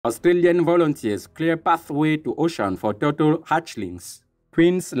Australian volunteers clear pathway to ocean for turtle hatchlings.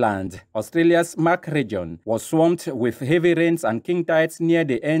 Queensland, Australia's Mark region, was swamped with heavy rains and king tides near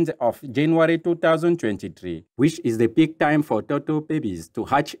the end of January 2023, which is the peak time for turtle babies to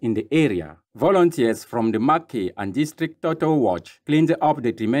hatch in the area. Volunteers from the Mackay and District Turtle Watch cleaned up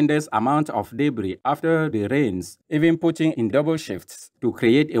the tremendous amount of debris after the rains, even putting in double shifts to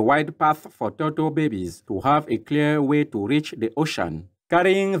create a wide path for turtle babies to have a clear way to reach the ocean.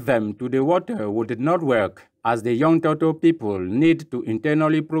 Carrying them to the water would not work, as the young turtle people need to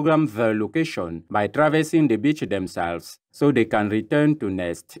internally program their location by traversing the beach themselves, so they can return to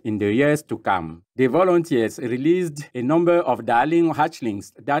nest in the years to come. The volunteers released a number of darling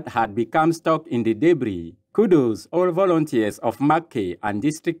hatchlings that had become stuck in the debris. Kudos all volunteers of Mackay and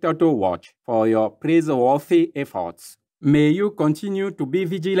District Turtle Watch for your praiseworthy efforts. May you continue to be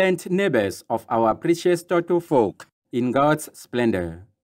vigilant neighbors of our precious turtle folk in God's splendor.